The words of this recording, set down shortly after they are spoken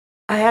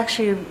I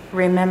actually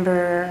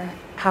remember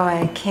how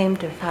I came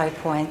to 5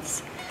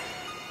 Points.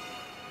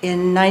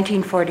 In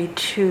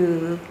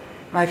 1942,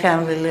 my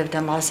family lived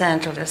in Los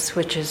Angeles,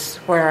 which is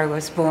where I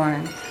was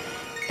born,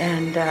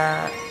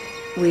 and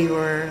we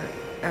were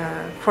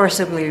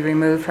forcibly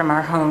removed from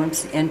our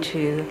homes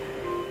into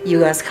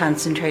U.S.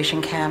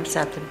 concentration camps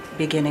at the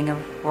beginning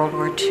of World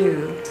War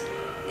II,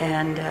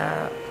 and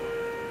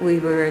we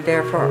were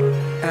there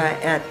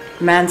at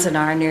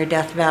Manzanar near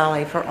Death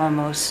Valley for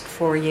almost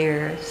 4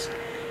 years,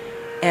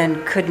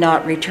 and could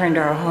not return to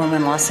our home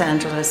in Los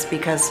Angeles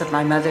because of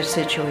my mother's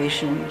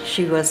situation.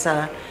 She was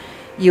a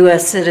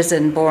U.S.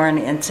 citizen born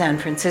in San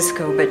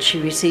Francisco, but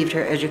she received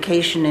her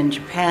education in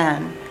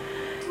Japan.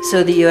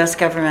 So the U.S.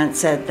 government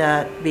said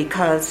that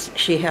because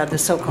she had the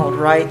so-called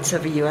rights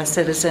of a U.S.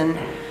 citizen,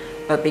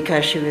 but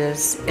because she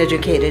was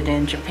educated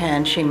in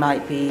Japan, she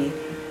might be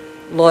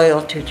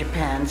loyal to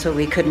Japan. So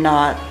we could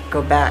not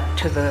go back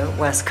to the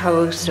West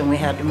Coast, and we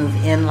had to move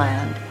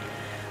inland.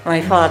 My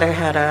father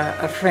had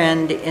a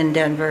friend in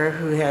Denver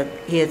who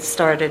had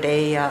started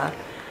a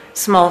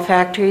small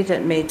factory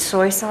that made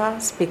soy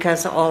sauce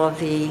because all of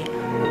the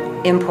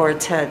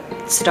imports had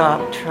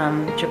stopped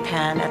from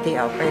Japan at the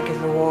outbreak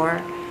of the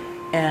war.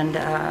 And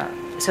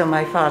so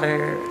my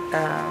father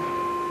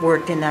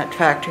worked in that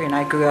factory, and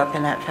I grew up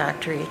in that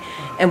factory.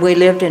 And we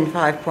lived in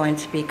 5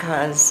 Points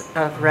because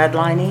of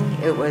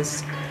redlining. It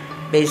was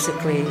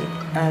basically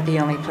the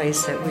only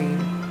place that we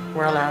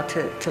were allowed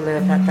to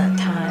live at that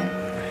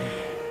time.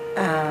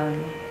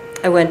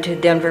 I went to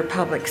Denver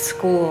public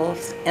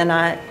schools, and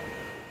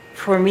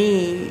for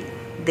me,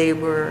 they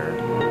were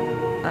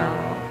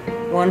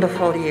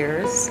wonderful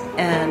years.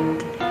 And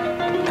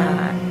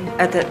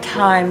at that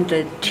time,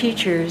 the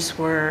teachers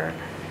were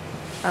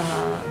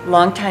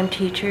longtime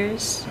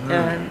teachers,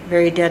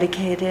 very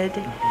dedicated.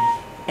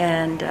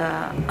 And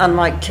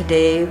unlike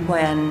today,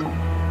 when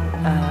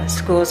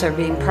schools are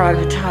being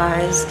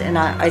privatized, and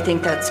I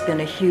think that's been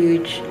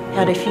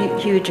had a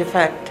huge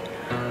effect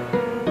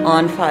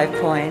on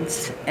 5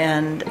 Points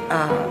and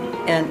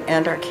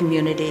our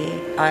community.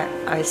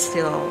 I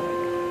still,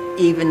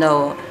 even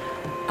though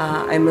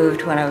I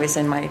moved when I was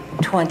in my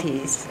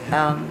 20s,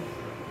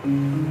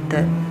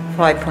 that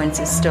 5 Points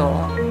is still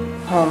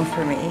home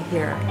for me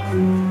here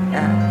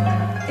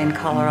in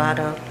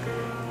Colorado.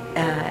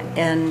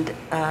 And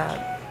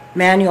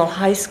Manual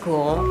High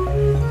School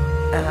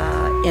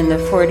in the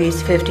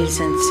 40s, 50s,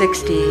 and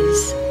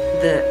 60s,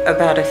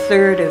 about a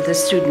third of the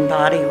student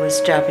body was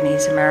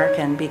Japanese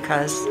American,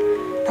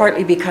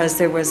 partly because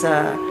there was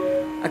a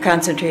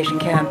concentration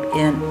camp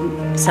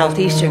in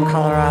southeastern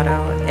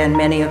Colorado, and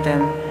many of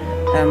them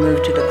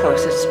moved to the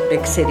closest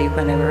big city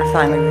when they were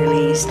finally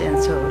released, and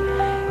so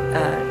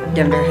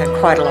Denver had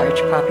quite a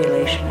large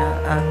population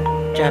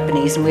of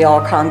Japanese, and we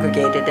all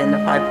congregated in the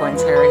 5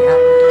 Points area.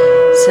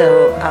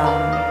 So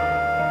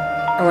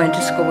I went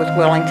to school with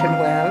Wellington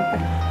Webb,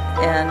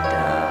 and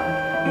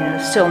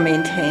still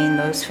maintain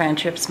those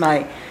friendships.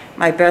 My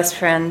best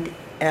friend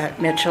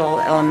at Mitchell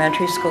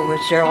Elementary School was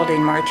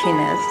Geraldine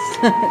Martinez.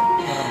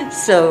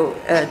 So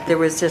there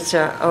was just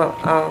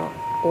a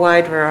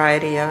wide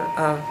variety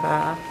of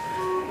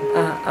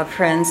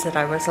friends that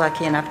I was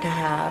lucky enough to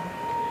have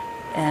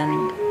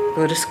and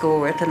go to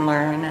school with and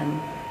learn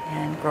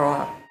and grow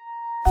up.